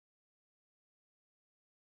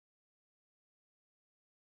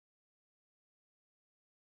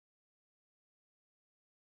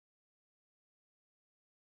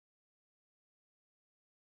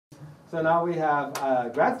So now we have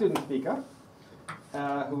a grad student speaker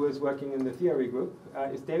who is working in the theory group.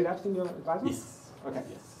 Is David Epstein your advisor? Yes. Okay.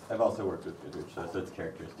 Yes. I've also worked with Goodrich, so it's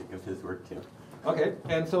characteristic of his work too. Okay,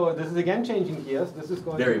 and so this is again changing gears. This is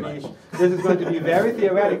going Very to much. be this is going to be very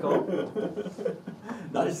theoretical.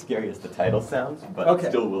 Not as scary as the title sounds, but Okay. it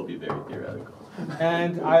still will be very theoretical.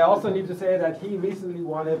 And I also need to say that he recently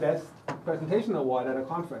won a Best Presentation Award at a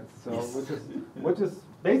conference, so Yes. which is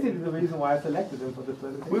basically the reason why I selected him for this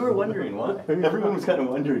presentation. We were wondering why. Everyone was kind of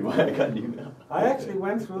wondering why I got an email. I actually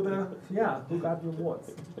went through who got the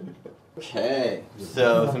awards. Okay,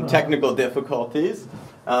 so some technical difficulties.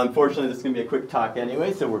 Unfortunately, this is going to be a quick talk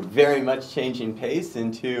anyway, so we're very much changing pace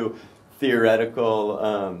into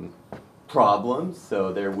theoretical problems.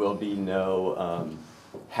 So there will be no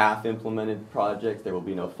half-implemented projects, there will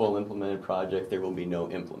be no full implemented projects, there will be no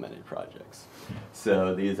implemented projects.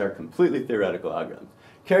 So these are completely theoretical algorithms.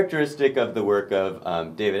 Characteristic of the work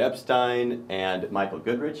of David Epstein and Michael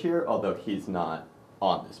Goodrich here, although he's not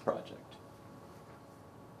on this project.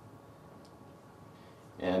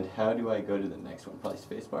 And how do I go to the next one? Probably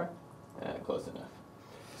spacebar? Close enough.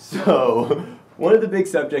 So one of the big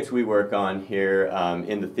subjects we work on here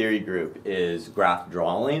in the theory group is graph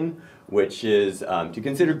drawing, which is to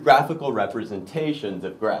consider graphical representations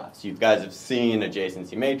of graphs. You guys have seen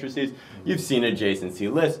adjacency matrices, you've seen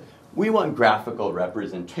adjacency lists. We want graphical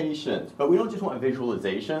representations, but we don't just want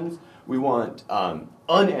visualizations, we want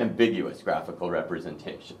unambiguous graphical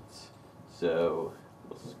representations. So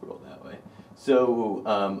we'll scroll that way. So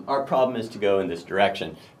our problem is to go in this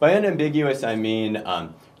direction. By unambiguous, I mean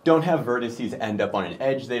don't have vertices end up on an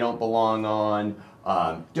edge they don't belong on,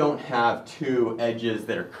 don't have two edges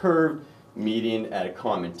that are curved meeting at a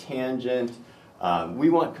common tangent. We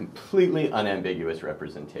want completely unambiguous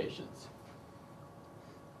representations.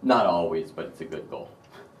 Not always, but it's a good goal.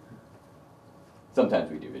 Sometimes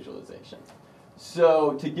we do visualizations.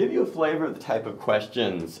 So to give you a flavor of the type of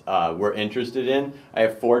questions we're interested in, I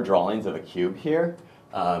have 4 drawings of a cube here.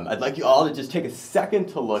 I'd like you all to just take a second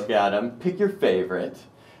to look at them, pick your favorite.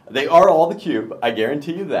 They are all the cube, I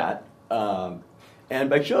guarantee you that. And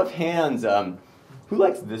by show of hands, who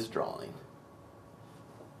likes this drawing?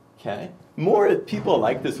 Okay, more people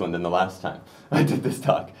like this one than the last time I did this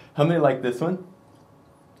talk. How many like this one?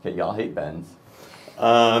 Okay, y'all hate bends.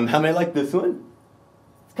 How many like this one?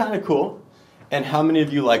 It's kind of cool. And how many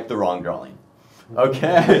of you like the wrong drawing?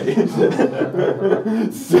 Okay.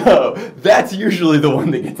 So that's usually the one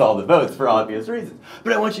that gets all the votes for obvious reasons.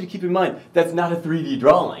 But I want you to keep in mind, that's not a 3D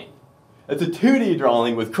drawing. That's a 2D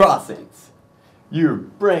drawing with crossings. Your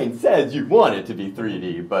brain says you want it to be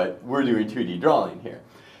 3D, but we're doing 2D drawing here.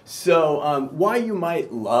 So why you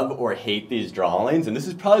might love or hate these drawings, and this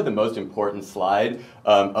is probably the most important slide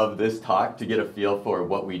of this talk to get a feel for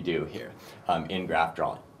what we do here in graph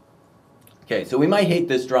drawing. Okay, so we might hate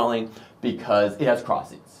this drawing because it has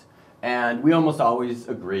crossings. And we almost always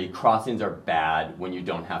agree crossings are bad when you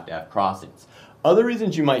don't have to have crossings. Other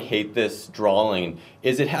reasons you might hate this drawing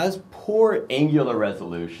is it has poor angular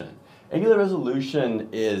resolution. Angular resolution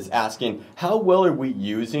is asking how well are we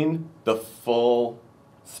using the full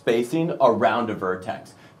spacing around a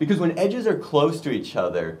vertex. Because when edges are close to each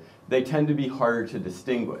other, they tend to be harder to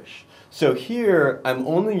distinguish. So here, I'm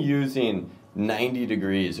only using 90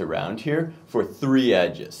 degrees around here for 3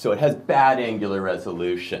 edges. So it has bad angular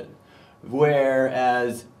resolution.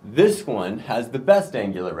 Whereas this one has the best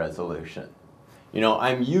angular resolution. You know,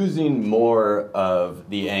 I'm using more of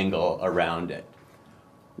the angle around it.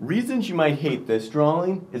 Reasons you might hate this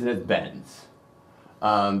drawing is it has bends.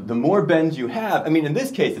 The more bends you have, I mean, in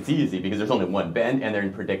this case it's easy because there's only one bend and they're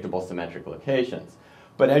in predictable symmetric locations.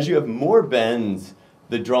 But as you have more bends,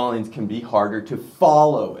 the drawings can be harder to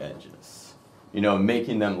follow edges, you know,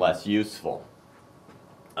 making them less useful.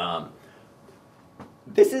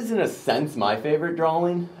 This is, in a sense, my favorite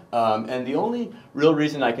drawing. And the only real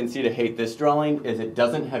reason I can see to hate this drawing is it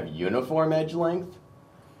doesn't have uniform edge length.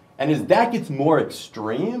 And as that gets more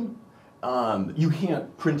extreme, you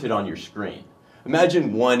can't print it on your screen.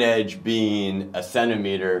 Imagine one edge being a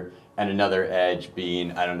centimeter and another edge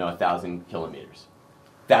being, I don't know, 1,000 kilometers.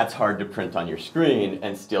 That's hard to print on your screen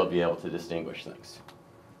and still be able to distinguish things.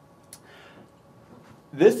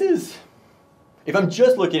 This is, if I'm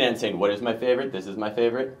just looking at it and saying, what is my favorite? This is my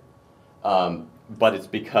favorite. But it's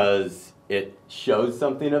because it shows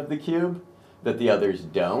something of the cube that the others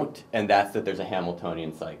don't, and that's that there's a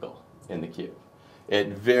Hamiltonian cycle in the cube. It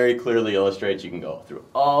very clearly illustrates you can go through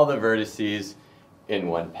all the vertices in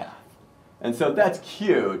one path. And so that's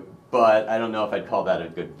cute, but I don't know if I'd call that a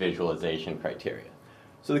good visualization criteria.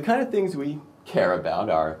 So the kind of things we care about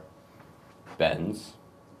are bends,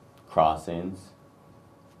 crossings,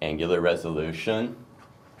 angular resolution,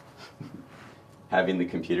 having the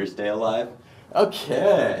computer stay alive.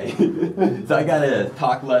 Okay, so I gotta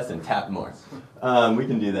talk less and tap more. We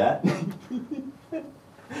can do that.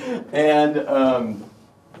 And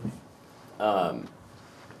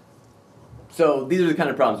so these are the kind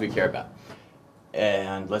of problems we care about.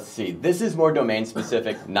 And let's see, this is more domain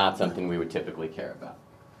specific, not something we would typically care about.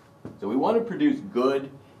 So we want to produce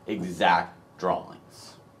good, exact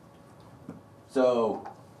drawings. So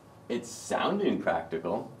it's sounding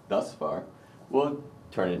practical thus far. We'll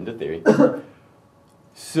turn it into theory.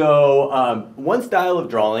 So one style of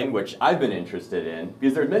drawing which I've been interested in,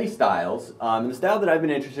 because there's many styles, and the style that I've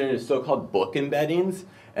been interested in is so-called book embeddings.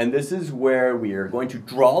 And this is where we are going to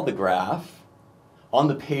draw the graph on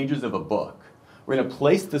the pages of a book. We're going to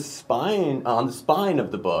place the spine on the spine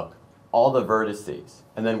of the book, all the vertices,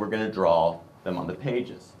 and then we're going to draw them on the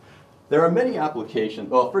pages. There are many applications.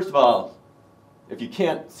 Well, first of all, if you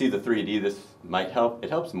can't see the 3D, this might help. It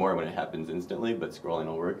helps more when it happens instantly, but scrolling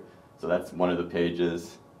will work. So that's one of the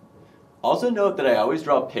pages. Also note that I always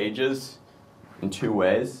draw pages in two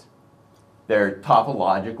ways. They're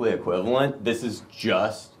topologically equivalent. This is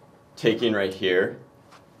just taking right here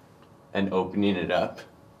and opening it up.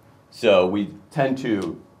 So we tend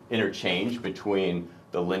to interchange between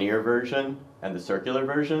the linear version and the circular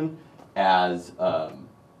version as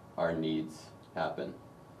our needs happen.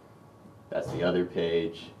 That's the other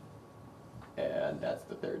page, and that's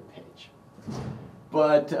the third page.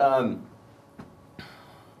 But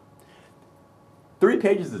 3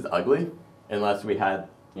 pages is ugly unless we had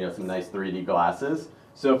some nice 3D glasses.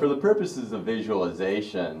 So for the purposes of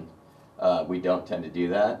visualization, we don't tend to do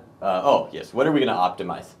that. Oh yes, what are we going to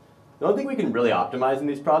optimize? The only thing we can really optimize in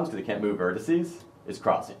these problems, because they can't move vertices, is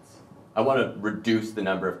crossings. I want to reduce the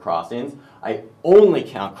number of crossings. I only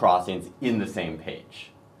count crossings in the same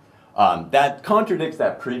page. That contradicts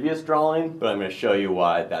that previous drawing, but I'm going to show you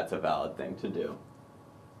why that's a valid thing to do.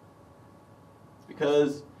 It's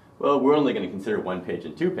because, well, we're only going to consider 1 page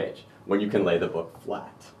and 2 page when you can lay the book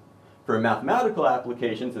flat. For mathematical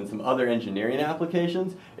applications and some other engineering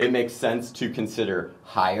applications, it makes sense to consider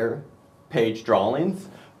higher page drawings.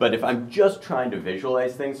 But if I'm just trying to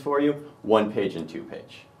visualize things for you, 1 page and 2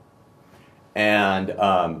 page. And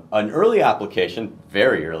an early application,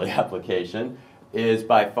 very early application, is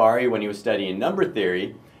by Fari when he was studying number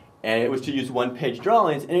theory, and it was to use 1 page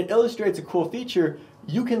drawings, and it illustrates a cool feature.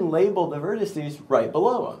 You can label the vertices right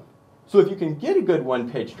below them. So if you can get a good 1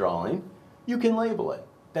 page drawing, you can label it.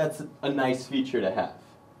 That's a nice feature to have.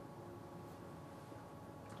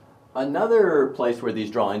 Another place where these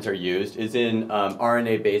drawings are used is in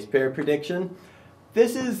RNA base pair prediction.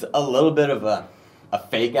 This is a little bit of a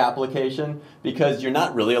fake application because you're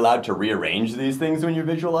not really allowed to rearrange these things when you're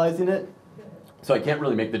visualizing it. So I can't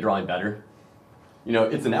really make the drawing better.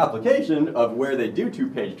 It's an application of where they do 2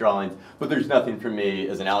 page drawings, but there's nothing for me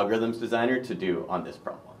as an algorithms designer to do on this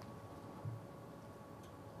problem.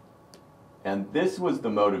 And this was the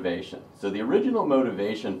motivation. So the original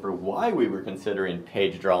motivation for why we were considering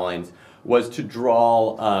page drawings was to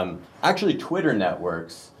draw actually Twitter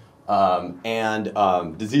networks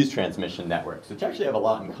and disease transmission networks, which actually have a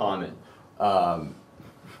lot in common.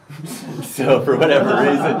 So for whatever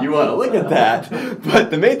reason, you want to look at that. But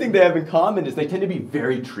the main thing they have in common is they tend to be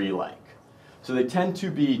very tree-like. So they tend to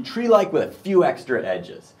be tree-like with a few extra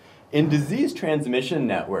edges. In disease transmission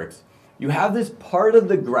networks, you have this part of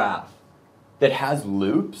the graph that has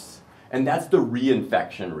loops, and that's the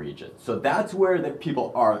reinfection region. So that's where the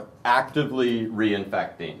people are actively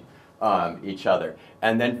reinfecting each other.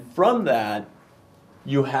 And then from that,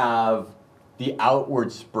 you have the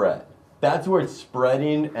outward spread. That's where it's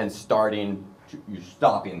spreading and stopping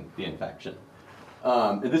the infection.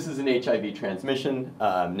 This is an HIV transmission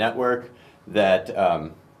network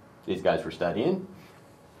that these guys were studying.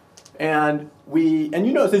 And you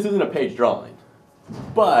notice this isn't a page drawing,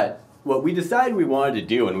 but what we decided we wanted to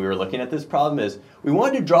do when we were looking at this problem is we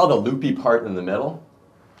wanted to draw the loopy part in the middle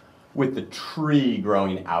with the tree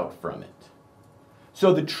growing out from it.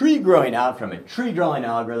 So the tree growing out from it, tree drawing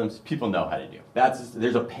algorithms, people know how to do.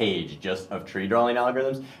 There's a page just of tree drawing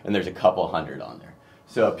algorithms, and there's a couple hundred on there.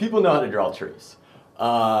 So people know how to draw trees.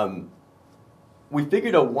 We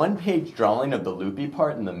figured a 1 page drawing of the loopy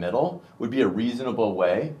part in the middle would be a reasonable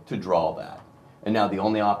way to draw that. And now the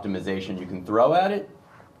only optimization you can throw at it,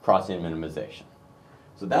 crossing minimization.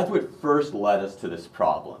 So that's what first led us to this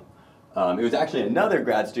problem. It was actually another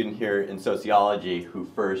grad student here in sociology who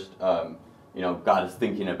first got us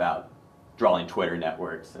thinking about drawing Twitter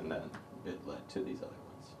networks, and then it led to these other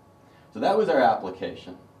ones. So that was our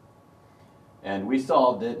application. And we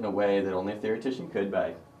solved it in a way that only a theoretician could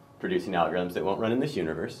by producing algorithms that won't run in this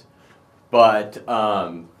universe. But,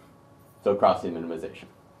 so crossing minimization.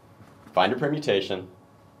 Find a permutation,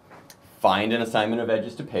 find an assignment of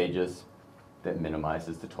edges to pages that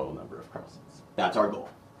minimizes the total number of crossings. That's our goal.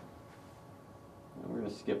 And we're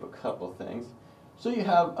going to skip a couple things. So you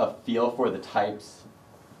have a feel for the types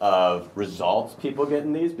of results people get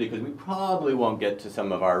in these, because we probably won't get to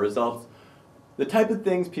some of our results. The type of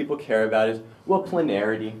things people care about is, well,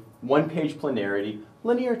 planarity, one-page planarity,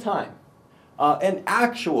 linear time, and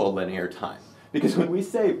actual linear time. Because when we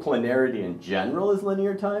say planarity in general is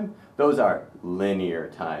linear time, those are linear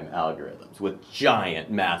time algorithms with giant,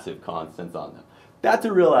 massive constants on them. That's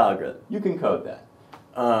a real algorithm. You can code that.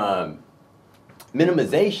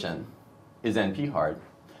 Minimization is NP-hard.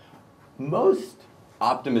 Most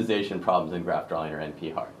optimization problems in graph drawing are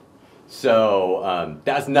NP-hard. So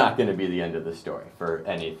that's not going to be the end of the story for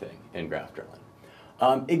anything in graph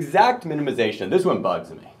drawing. Exact minimization, this one bugs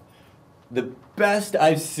me. The best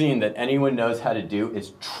I've seen that anyone knows how to do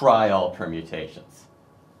is try all permutations.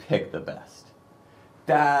 Pick the best.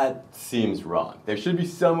 That seems wrong. There should be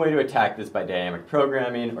some way to attack this by dynamic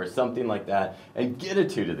programming or something like that and get a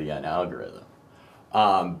 2 to the n algorithm.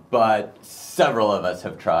 But several of us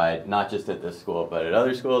have tried, not just at this school, but at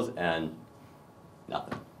other schools, and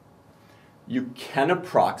nothing. You can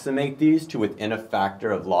approximate these to within a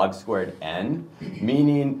factor of log squared n,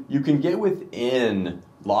 meaning you can get within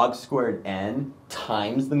log squared n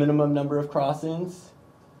times the minimum number of crossings,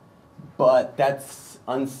 but that's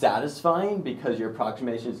unsatisfying because your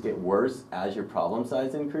approximations get worse as your problem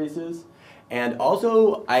size increases. And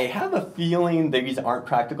also, I have a feeling that these aren't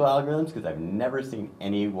practical algorithms because I've never seen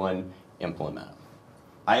anyone implement them.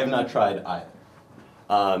 I have not tried either.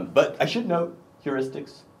 But I should note,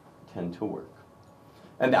 heuristics tend to work.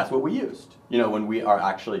 And that's what we used, when we are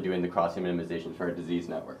actually doing the crossing minimization for our disease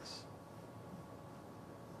networks.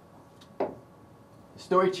 The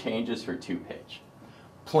story changes for 2-page.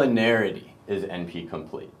 Planarity is NP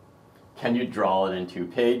complete. Can you draw it in 2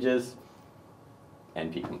 pages?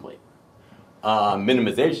 NP complete.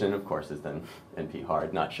 Minimization, of course, is then NP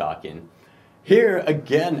hard, not shocking. Here,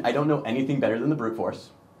 again, I don't know anything better than the brute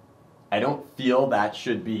force. I don't feel that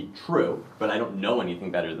should be true, but I don't know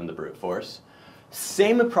anything better than the brute force.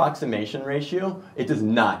 Same approximation ratio, it does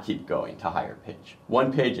not keep going to higher page.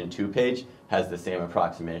 1 page and 2 page has the same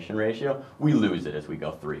approximation ratio. We lose it as we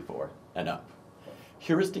go 3, 4, and up.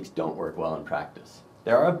 Heuristics don't work well in practice.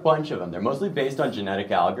 There are a bunch of them. They're mostly based on genetic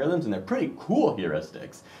algorithms, and they're pretty cool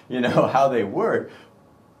heuristics, how they work,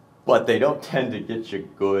 but they don't tend to get you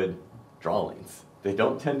good drawings. They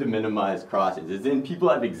don't tend to minimize crossings. As in, people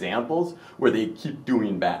have examples where they keep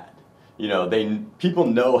doing bad. People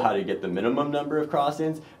know how to get the minimum number of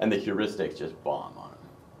crossings, and the heuristics just bomb on them.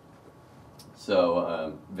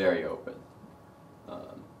 So, very open.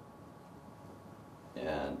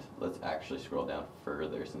 And let's actually scroll down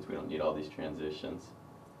further since we don't need all these transitions.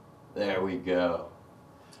 There we go.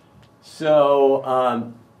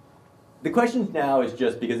 So the question now is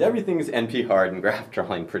just, because everything is NP hard in graph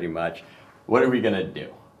drawing pretty much, what are we going to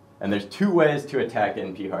do? And there's 2 ways to attack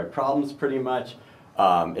NP hard problems pretty much,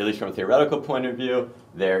 at least from a theoretical point of view.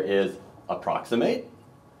 There is approximate,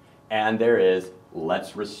 and there is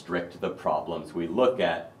let's restrict the problems we look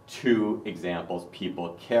at to examples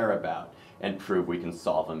people care about and prove we can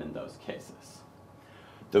solve them in those cases.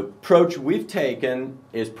 The approach we've taken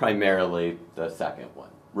is primarily the second one,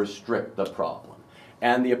 restrict the problem.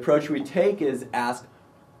 And the approach we take is ask,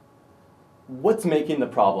 what's making the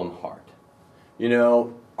problem hard?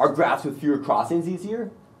 Are graphs with fewer crossings easier?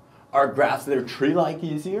 Are graphs that are tree-like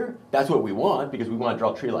easier? That's what we want, because we want to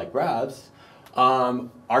draw tree-like graphs.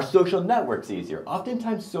 Are social networks easier?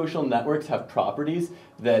 Oftentimes social networks have properties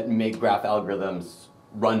that make graph algorithms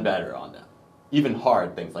run better on them. Even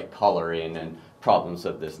hard things like coloring and problems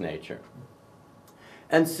of this nature.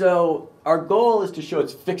 And so our goal is to show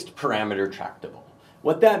it's fixed parameter tractable.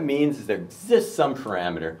 What that means is there exists some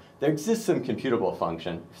parameter, there exists some computable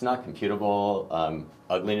function. If it's not computable,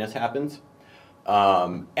 ugliness happens.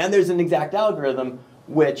 And there's an exact algorithm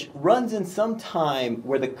which runs in some time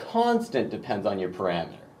where the constant depends on your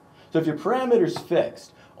parameter. So if your parameter's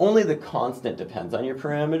fixed, only the constant depends on your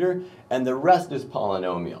parameter, and the rest is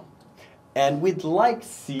polynomial. And we'd like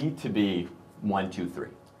C to be 1, 2, 3.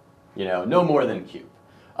 No more than cube.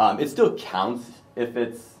 It still counts if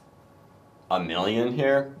it's a million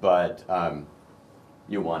here, but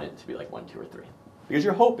you want it to be like 1, 2, or 3. Because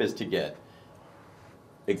your hope is to get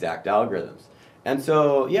exact algorithms. And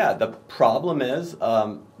so, yeah, the problem is,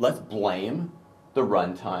 let's blame the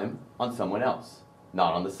runtime on someone else,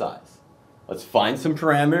 not on the size. Let's find some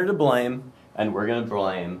parameter to blame, and we're going to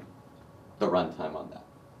blame the runtime on that.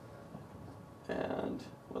 And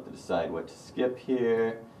we'll have to decide what to skip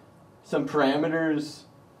here. Some parameters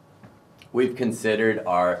we've considered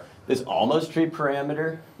are this almost tree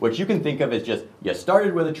parameter, which you can think of as just, you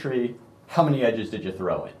started with a tree, how many edges did you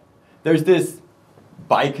throw in? There's this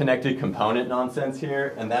biconnected component nonsense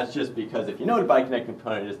here, and that's just because if you know what a biconnected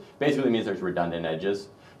component is, basically means there's redundant edges.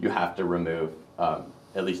 You have to remove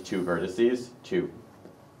at least 2 vertices to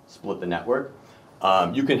split the network.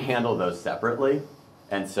 You can handle those separately,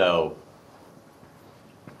 and so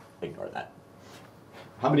ignore that.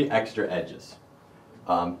 How many extra edges?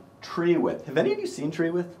 Tree width. Have any of you seen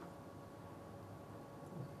tree width?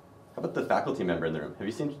 How about the faculty member in the room?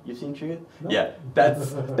 You've seen tree width? No. Yeah,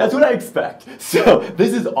 that's what I expect. So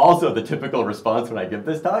this is also the typical response when I give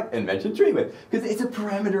this talk and mention tree width, because it's a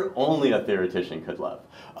parameter only a theoretician could love.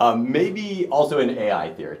 Maybe also an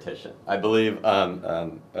AI theoretician. I believe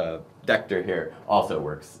Dector here also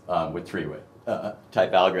works with tree width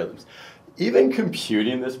type algorithms. Even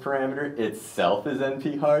computing this parameter itself is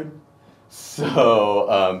NP hard.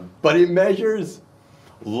 So, but it measures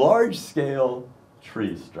large-scale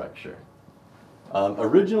tree structure.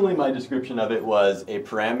 Originally, my description of it was a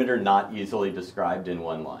parameter not easily described in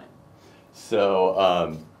one line.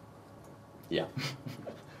 So, yeah,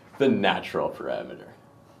 the natural parameter,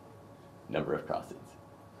 number of crossings.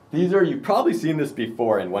 These are, you've probably seen this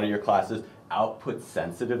before in one of your classes,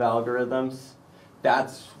 output-sensitive algorithms.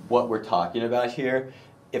 That's what we're talking about here.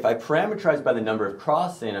 If I parameterize by the number of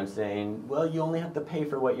crossing, I'm saying, well, you only have to pay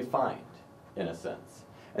for what you find, in a sense.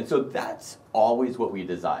 And so that's always what we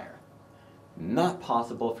desire. Not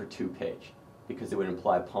possible for 2-page, because it would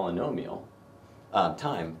imply polynomial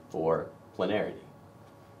time for planarity.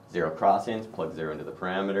 0 crossings, plug 0 into the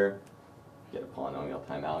parameter, get a polynomial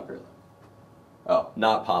time algorithm. Oh,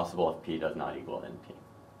 not possible if p does not equal np.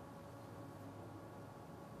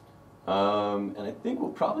 And I think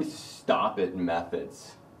we'll probably stop at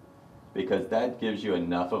methods, because that gives you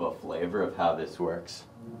enough of a flavor of how this works.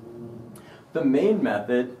 The main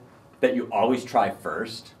method that you always try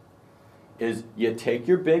first is you take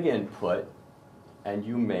your big input and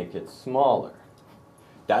you make it smaller.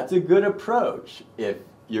 That's a good approach if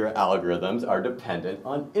your algorithms are dependent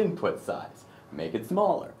on input size. Make it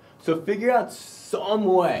smaller. So figure out some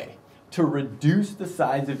way to reduce the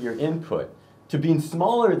size of your input to being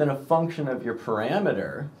smaller than a function of your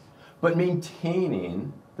parameter, but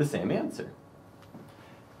maintaining the same answer.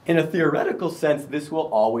 In a theoretical sense, this will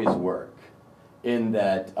always work, in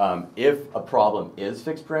that if a problem is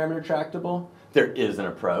fixed parameter tractable, there is an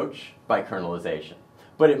approach by kernelization.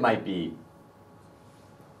 But it might be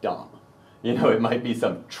dumb. You know, it might be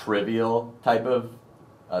some trivial type of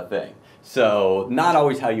thing. So not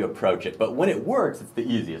always how you approach it, but when it works, it's the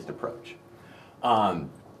easiest approach.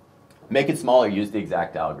 Make it smaller, use the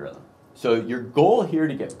exact algorithm. So your goal here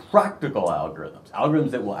to get practical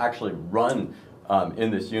algorithms that will actually run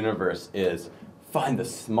in this universe, is find the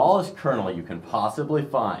smallest kernel you can possibly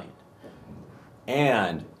find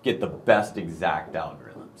and get the best exact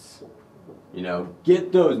algorithms. You know,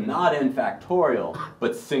 get those not n factorial,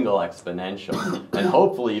 but single exponential, and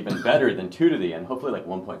hopefully even better than 2 to the n, hopefully like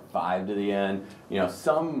 1.5 to the n, you know,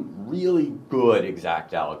 some really good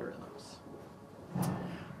exact algorithms.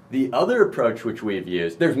 The other approach which we've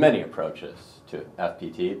used, there's many approaches to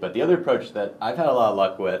FPT, but the other approach that I've had a lot of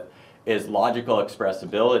luck with is logical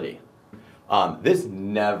expressibility. This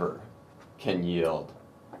never can yield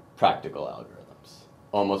practical algorithms,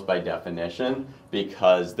 almost by definition,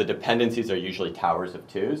 because the dependencies are usually towers of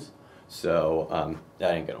 2s, so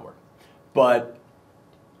that ain't gonna work. But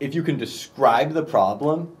if you can describe the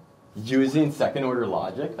problem using second order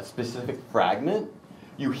logic, a specific fragment,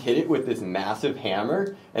 you hit it with this massive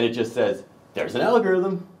hammer, and it just says, there's an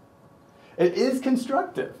algorithm. It is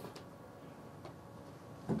constructive,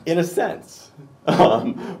 in a sense.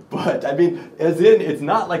 But I mean, as in, it's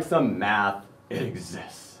not like some math, it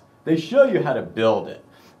exists. They show you how to build it,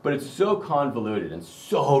 but it's so convoluted and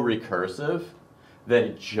so recursive that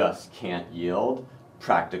it just can't yield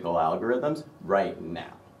practical algorithms right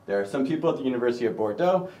now. There are some people at the University of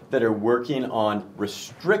Bordeaux that are working on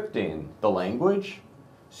restricting the language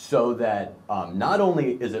so that not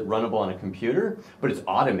only is it runnable on a computer, but it's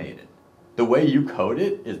automated. The way you code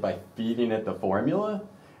it is by feeding it the formula,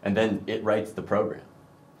 and then it writes the program.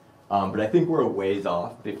 But I think we're a ways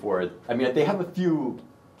off before, I mean, they have a few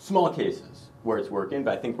small cases where it's working,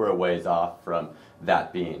 but I think we're a ways off from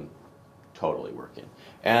that being totally working.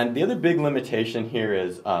 And the other big limitation here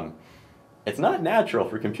is it's not natural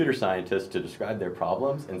for computer scientists to describe their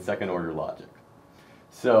problems in second order logic.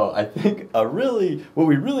 So I think what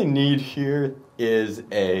we really need here is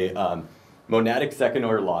a monadic second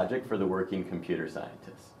order logic for the working computer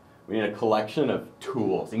scientist. We need a collection of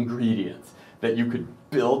tools, ingredients, that you could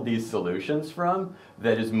build these solutions from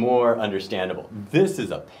that is more understandable. This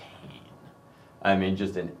is a pain. I mean,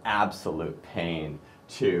 just an absolute pain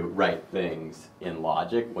to write things in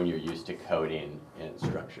logic when you're used to coding in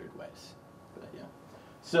structured ways. But yeah.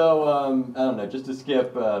 So, I don't know, just to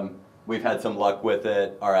skip, we've had some luck with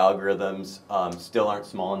it. Our algorithms still aren't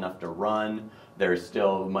small enough to run. There's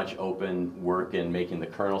still much open work in making the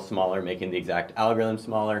kernel smaller, making the exact algorithm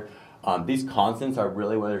smaller. These constants are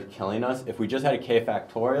really what are killing us. If we just had a k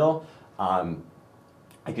factorial,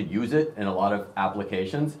 I could use it in a lot of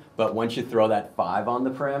applications, but once you throw that 5 on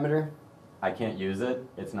the parameter, I can't use it.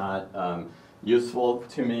 It's not useful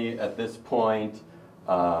to me at this point.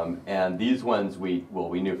 And these ones, we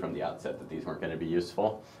knew from the outset that these weren't going to be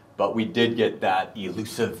useful, but we did get that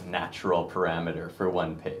elusive natural parameter for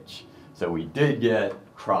one page. So we did get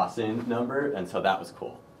crossing number, and so that was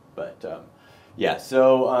cool. But yeah,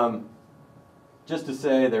 so just to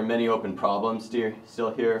say there are many open problems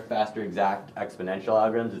still here. Faster exact exponential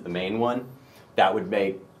algorithms is the main one. That would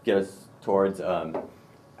get us towards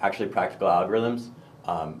actually practical algorithms.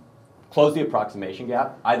 Close the approximation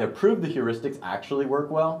gap. Either prove the heuristics actually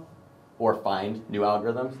work well, or find new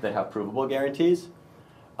algorithms that have provable guarantees.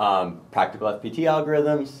 Practical FPT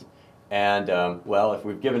algorithms. And, well, if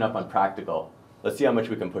we've given up on practical, let's see how much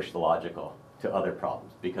we can push the logical to other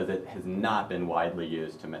problems, because it has not been widely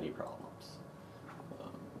used to many problems.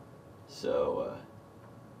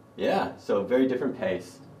 Yeah, so very different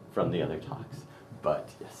pace from the other talks. But,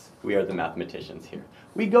 yes, we are the mathematicians here.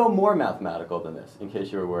 We go more mathematical than this, in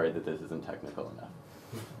case you were worried that this isn't technical enough.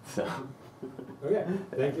 So. Okay,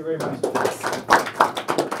 thank you very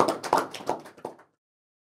much.